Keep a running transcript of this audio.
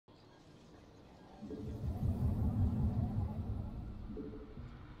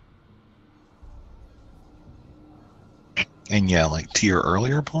And yeah, like to your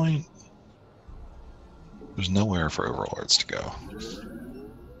earlier point, there's nowhere for overlords to go.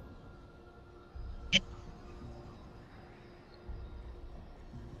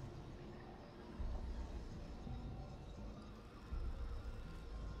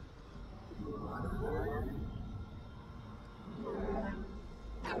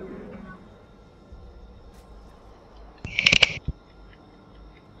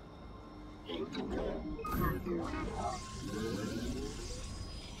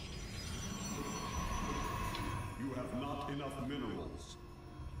 You have not enough minerals.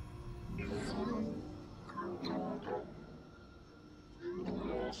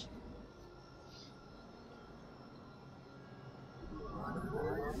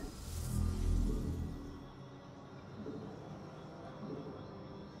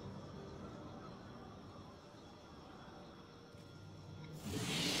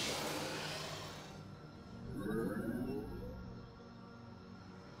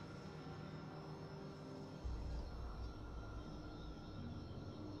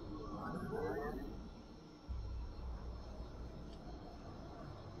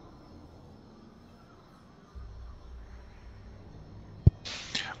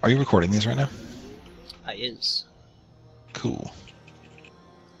 Are you recording these right now? I is. Cool.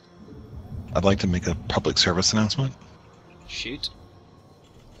 I'd like to make a public service announcement. Shoot.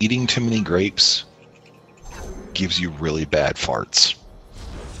 Eating too many grapes gives you really bad farts.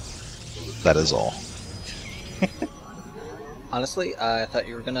 That is all. Honestly, I thought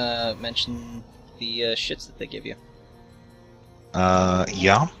you were gonna mention the shits that they give you.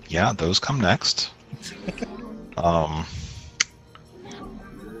 Yeah, those come next.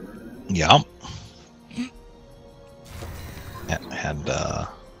 Yeah. Had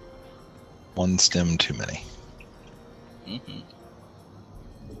one stem too many. Mm-hmm.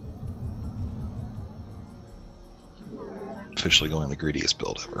 Officially going the greediest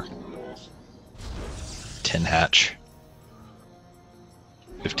build ever. 10 hatch.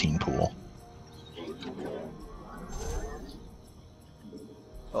 15 pool.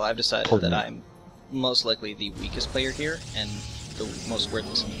 Well, I've decided that I'm most likely the weakest player here, and the most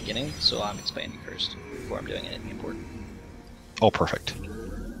worthless in the beginning, so I'm expanding first, before I'm doing anything important. Oh, perfect.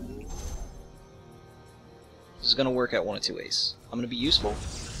 This is gonna work out one of two ways. I'm gonna be useful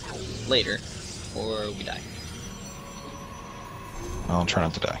later, or we die. I'll try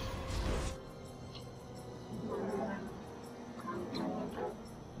not to die.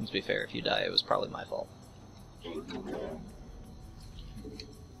 To be fair, if you die, it was probably my fault.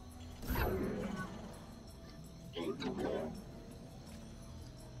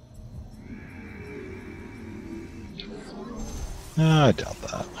 I doubt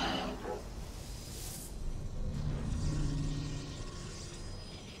that.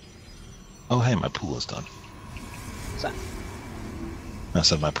 Oh, hey, my pool is done. What's that? I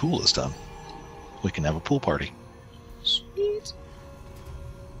said my pool is done. We can have a pool party. Sweet.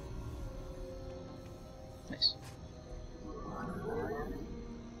 Nice.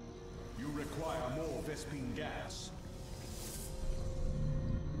 You require more Vespine gas.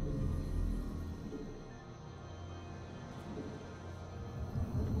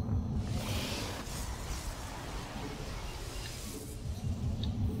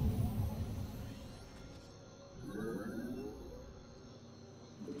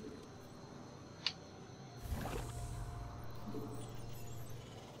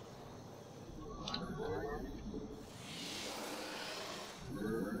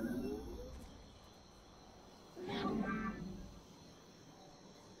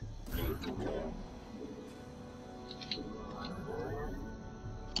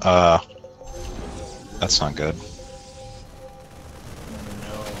 That's not good. No.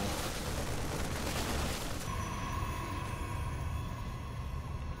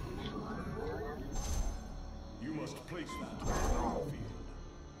 You must place that on the battlefield.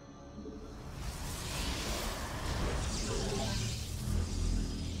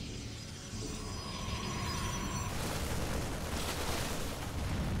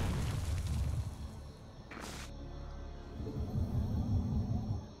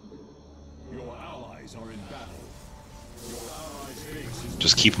 Your allies are in battle. Your allies' base is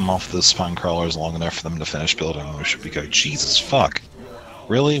Just keep them off the spine crawlers long enough for them to finish building. We should be good. Jesus fuck.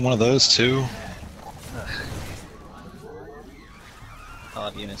 Really? One of those too? I'll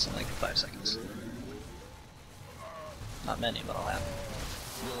have units in like 5 seconds. Not many, but I'll have them.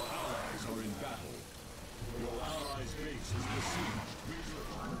 Your allies are in battle. Your allies' base is besieged.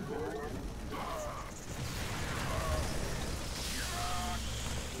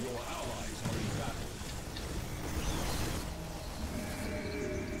 Your allies are in battle.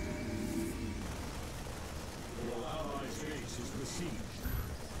 Your allies' base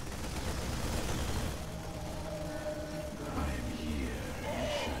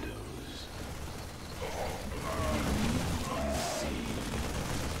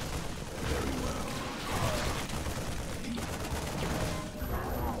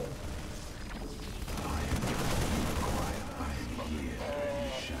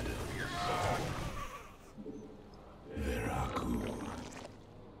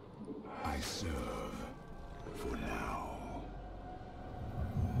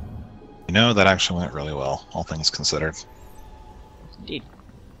You know, that actually went really well, all things considered. Indeed.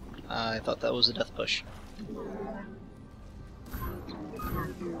 I thought that was a death push.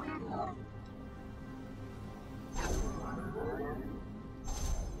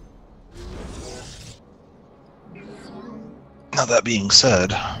 Now that being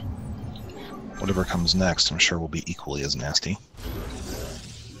said, whatever comes next I'm sure will be equally as nasty.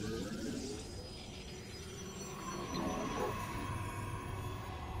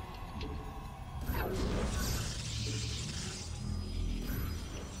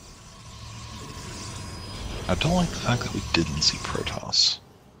 I don't like the fact that we didn't see Protoss.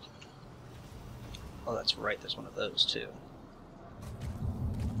 Oh, that's right, there's one of those too.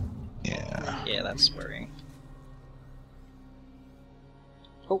 Yeah. Yeah, that's worrying.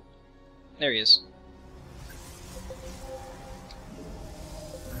 Oh, there he is.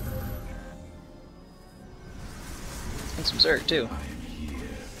 And some Zerg too.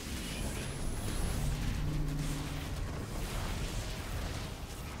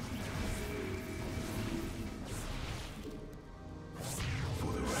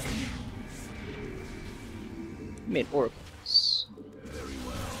 Made oracles. Very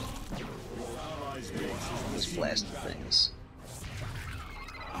well. Your allies' base is Those blasted things.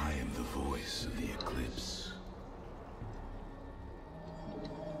 I am the voice of the eclipse.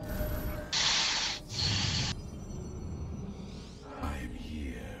 I am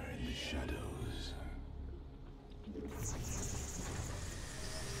here in the shadows.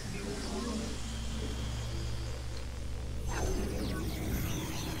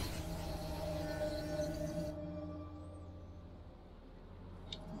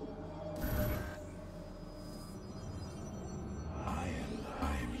 I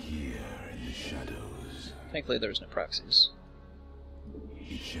am here in the shadows. Thankfully there's no proxies.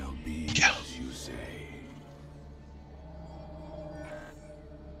 It shall be Yeah. as you say.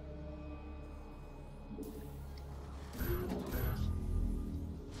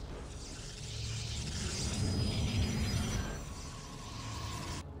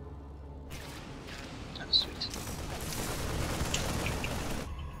 Oh, sweet.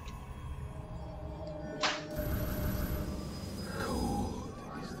 Cold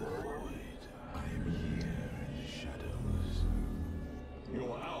is the void. I am here in the shadows.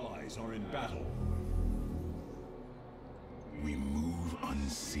 Your allies are in battle. We move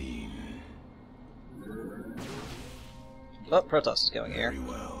unseen. Oh, Protoss is going here. Very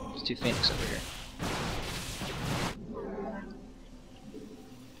well. There's two Phoenix over here.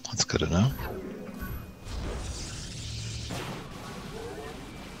 That's good to know.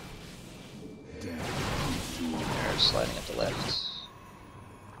 They're sliding up the left.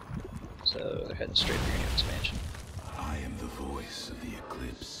 So they're heading straight for your new expansion. I am the voice of the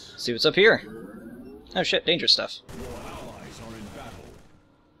eclipse. See what's up here. Oh shit, dangerous stuff. Your allies are in battle.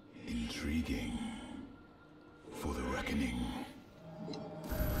 Intriguing. For the reckoning.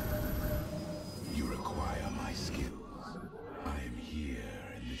 You require my skills. I am here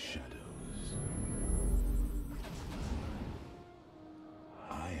in the shadows.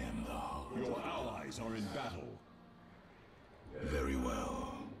 I am the heart. Your allies are in battle. Very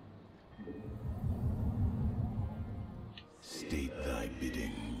well. State thy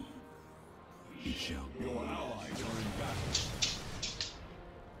bidding. It shall be. Your allies are in battle.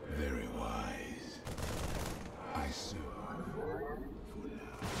 Very wise. I serve for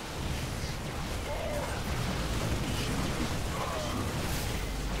now.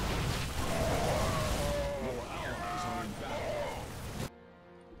 Your allies are in battle.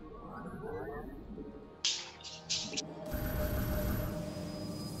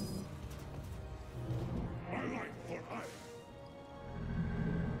 I like what I.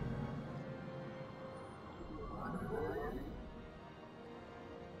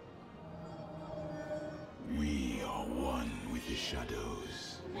 We are one with the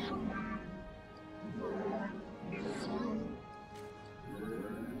shadows.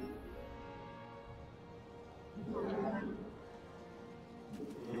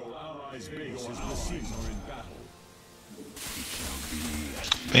 Your allies' base is besieged or in battle. It shall be as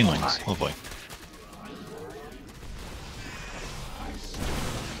you Banelings, lovely. I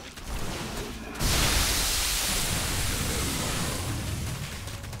serve.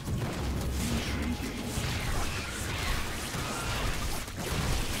 Intriguing.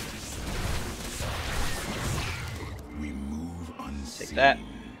 We move unseen. Take that.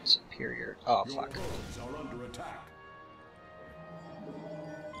 Superior. Oh, Your fuck. roads are under attack.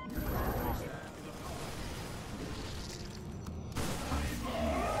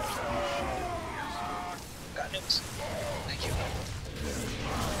 Got nukes. Thank you.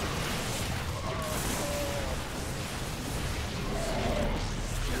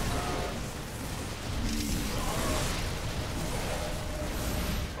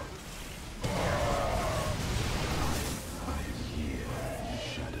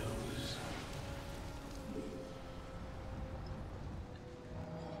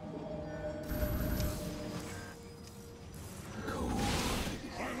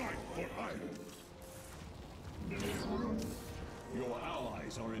 hire. Your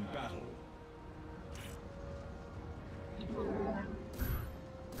allies are in battle.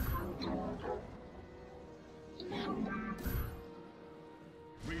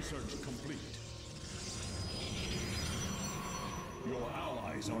 Research complete. Your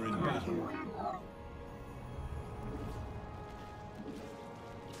allies are in battle.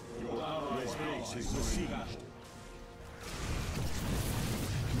 Your allies' base is besieged.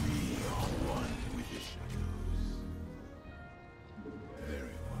 We are one with the shadows.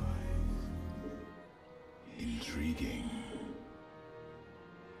 Very wise. Intriguing.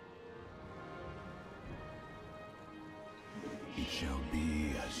 It shall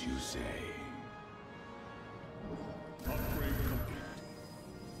be as you say. Upgrade complete.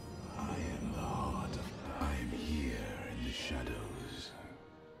 I am the heart of... I am here in the shadows.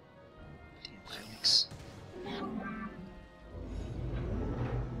 Damn Phoenix.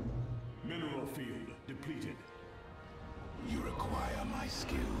 Mineral field depleted. You require my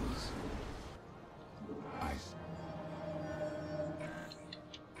skills.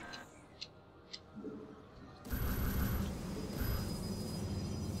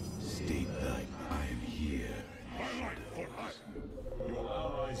 State that I am here. Your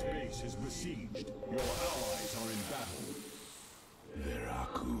allies' base is besieged. Your allies are in battle.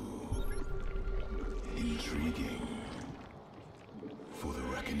 Veraku. Intriguing. For the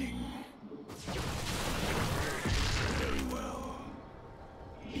reckoning. Very well.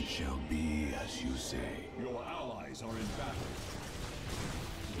 It shall be as you say. Your allies are in battle.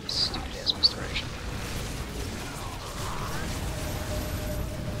 Stupid ass misdirection.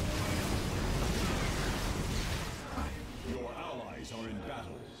 Your allies are in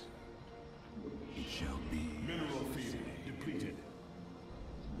battle. It shall be. Mineral field depleted.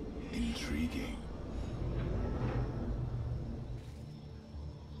 Intriguing.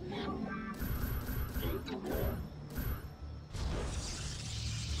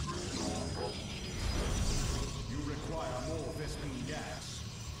 You require more Vespine gas.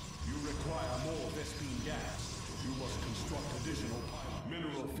 You require more Vespine gas. You must construct additional pipe.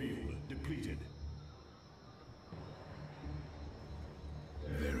 Mineral field depleted.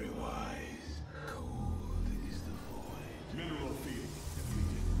 Very wise. Cold is the void. Mineral field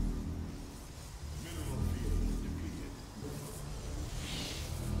depleted. Mineral field depleted.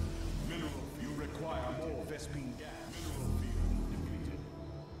 Mineral. You require more Vespine gas. Mineral field depleted.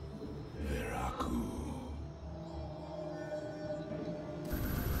 Veraku.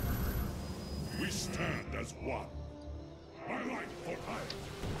 We stand as one. My life for hire.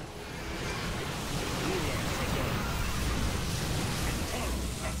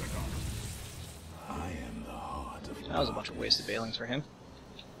 I am the heart of... That was a bunch of wasted bailings for him.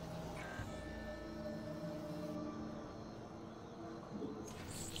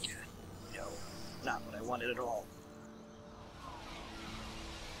 No, not what I wanted at all.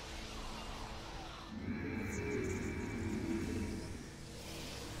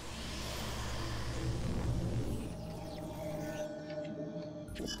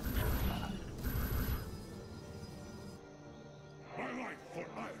 My life for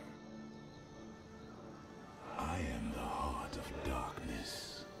hire. I am the heart of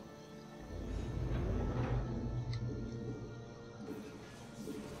darkness.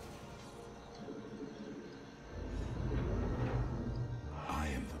 I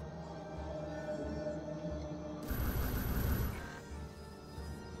am the...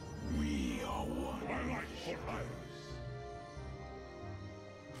 We are one. My life for hire.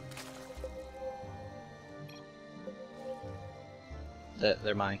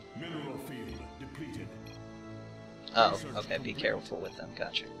 They're mine. Mineral field depleted. Oh, okay, be careful with them,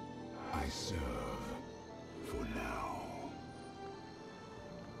 gotcha. I serve for now.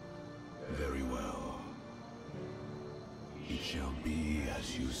 Very well. It shall be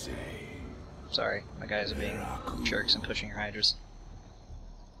as you say. Sorry, my guys are being jerks and pushing your hydras.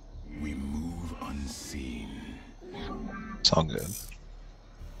 We move unseen. It's all good.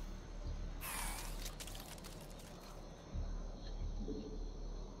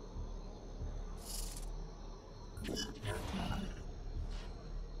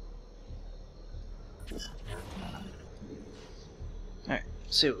 Alright,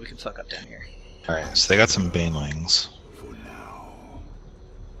 see what we can fuck up down here. Alright, so they got some banelings. For now.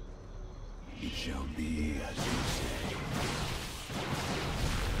 It shall be as you say.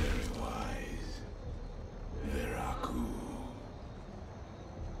 Very wise. Veraku.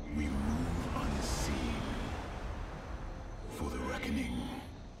 We move unseen. For the reckoning.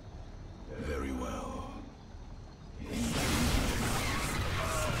 Very well.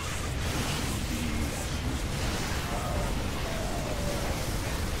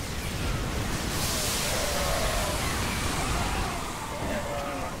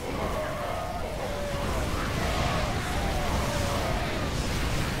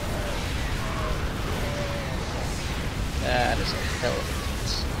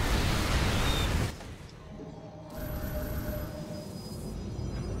 defense.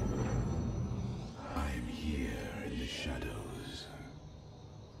 I'm here in the shadows.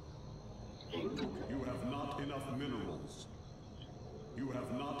 You have not enough minerals. You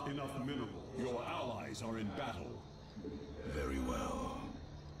have not enough minerals. Your allies are in battle. Very well.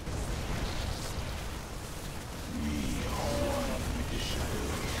 We are one with the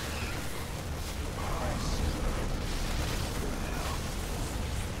shadows. I serve.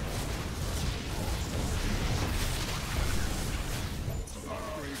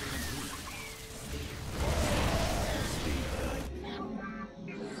 Upgrade complete.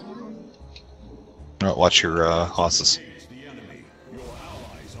 Oh, watch your horses. Engage the enemy. Your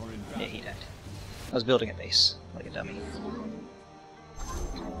allies are in Yeah, battle. he died. I was building a base, like a dummy.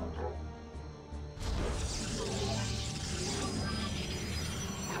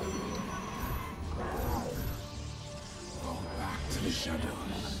 Fall back to the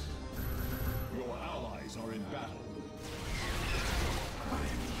shadows. Your allies are in battle. I am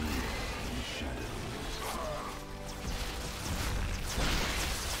here in the shadows.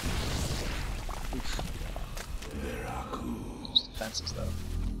 There are cool. Those defenses, though.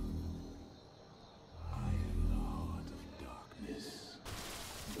 I am the heart of darkness.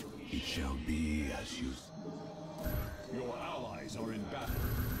 It shall be as you. Your allies are in battle.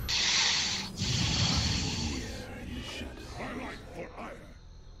 Here in the shadows. I like for ire.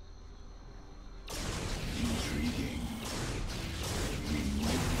 Intriguing. We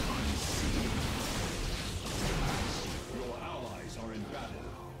move unseen. Your allies are in battle.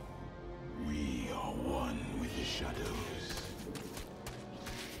 We are one with the shadows.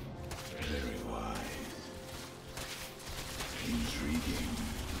 Very wise. Intriguing.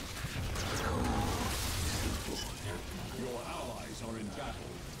 Your allies are in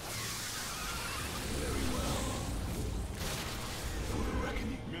battle. Very well. For the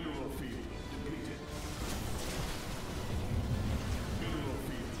reckoning. Mineral field depleted. Mineral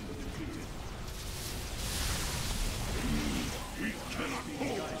field depleted. We cannot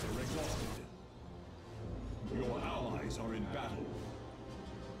hold. Guys are exhausted. Your allies are in battle.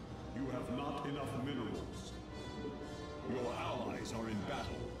 You have not enough minerals. Your allies are in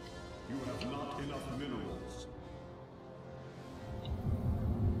battle. You have not enough minerals.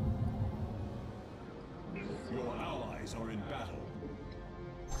 Your allies are in battle.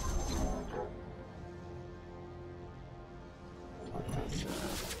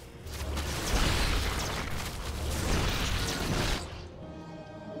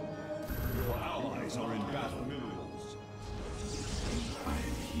 Your allies are in battle. Minerals. I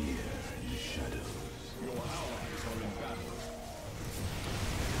am here in the shadows. Your allies are in battle.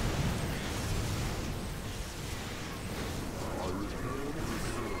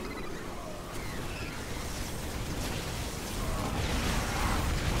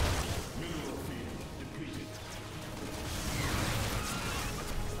 Mineral field depleted.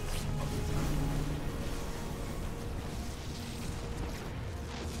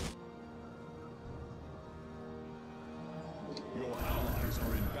 Your allies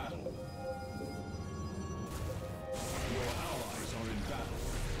are in battle. Your allies are in battle.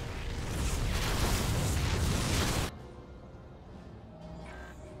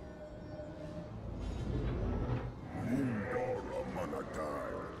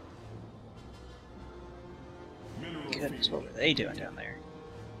 Mineral Goodness, field. what were they doing down there?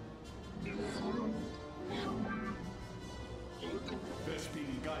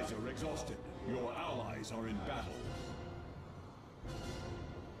 Vespine Geyser exhausted. Your allies are in battle.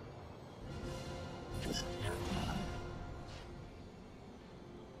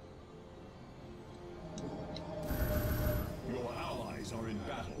 Your allies are in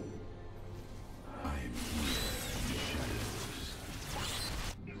battle. I am here in the shadows.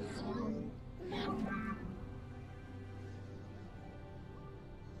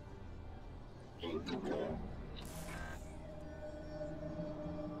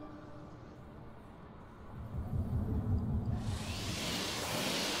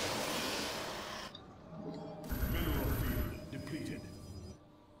 Mineral field depleted.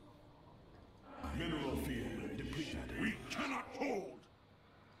 Mineral field depleted. We cannot hold.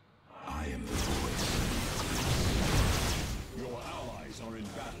 I am the voice. Your allies are in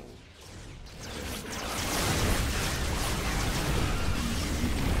battle.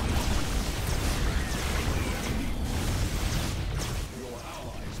 Your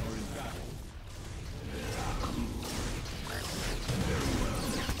allies are in battle. Very well.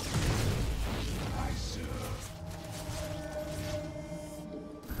 I serve.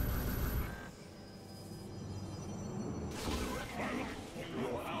 For the record,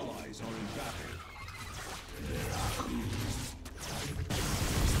 your allies are in battle. There are coups.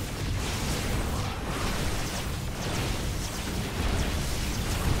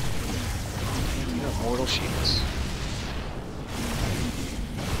 Immortal Shields.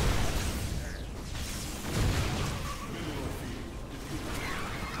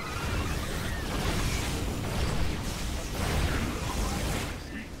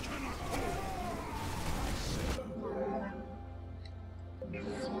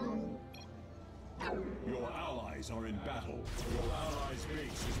 Your allies are in battle. Your allies'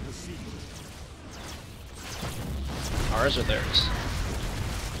 base is besieged. Ours or theirs?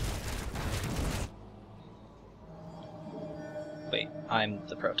 Wait, I'm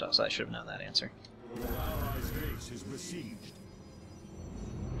the Protoss. I should have known that answer. Your allies' base is besieged.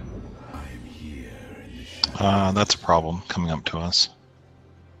 I am here in the shadows. That's a problem coming up to us.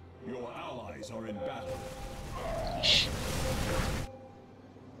 Your allies are in battle. Yeesh.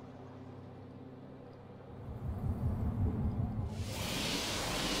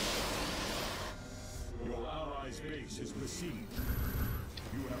 Your allies' base is besieged.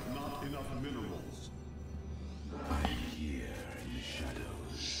 You have not enough minerals. I am here in the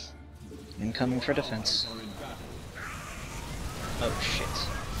shadows. Incoming for defense. Are in battle. Oh shit.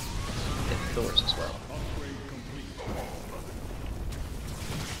 Hit Thor's as well. Upgrade complete.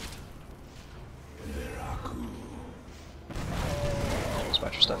 Always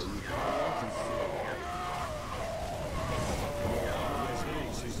watch your stuff. Allies'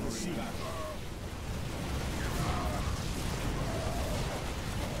 base is besieged.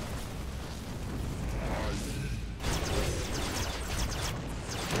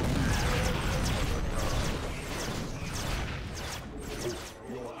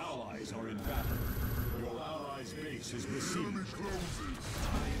 Your allies are in battle. Your allies' base is besieged.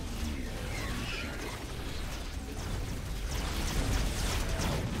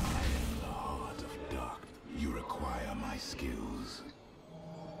 You require my skills.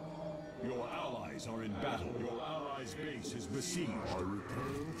 Your allies are in battle. Your allies' base is besieged. I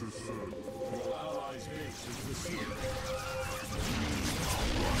return to serve. Your allies' base is besieged.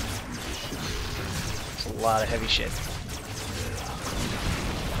 It's a lot of heavy shit.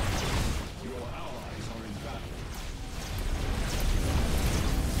 Your allies are in battle.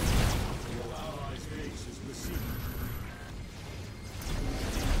 Your allies' base is besieged.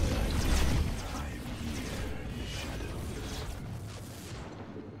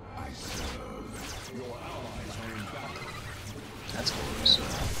 I serve. Your allies are in battle. That's cool.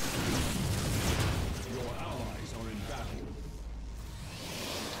 Your allies are in battle.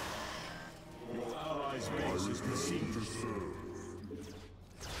 Your allies' base is besieged.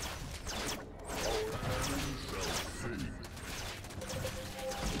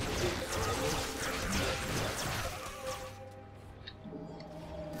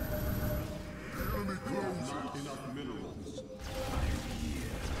 Not enough minerals.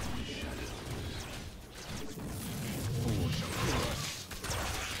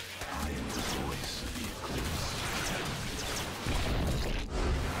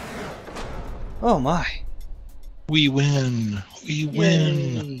 Oh my. We win! We win!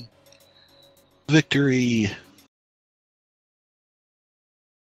 Yay. Victory!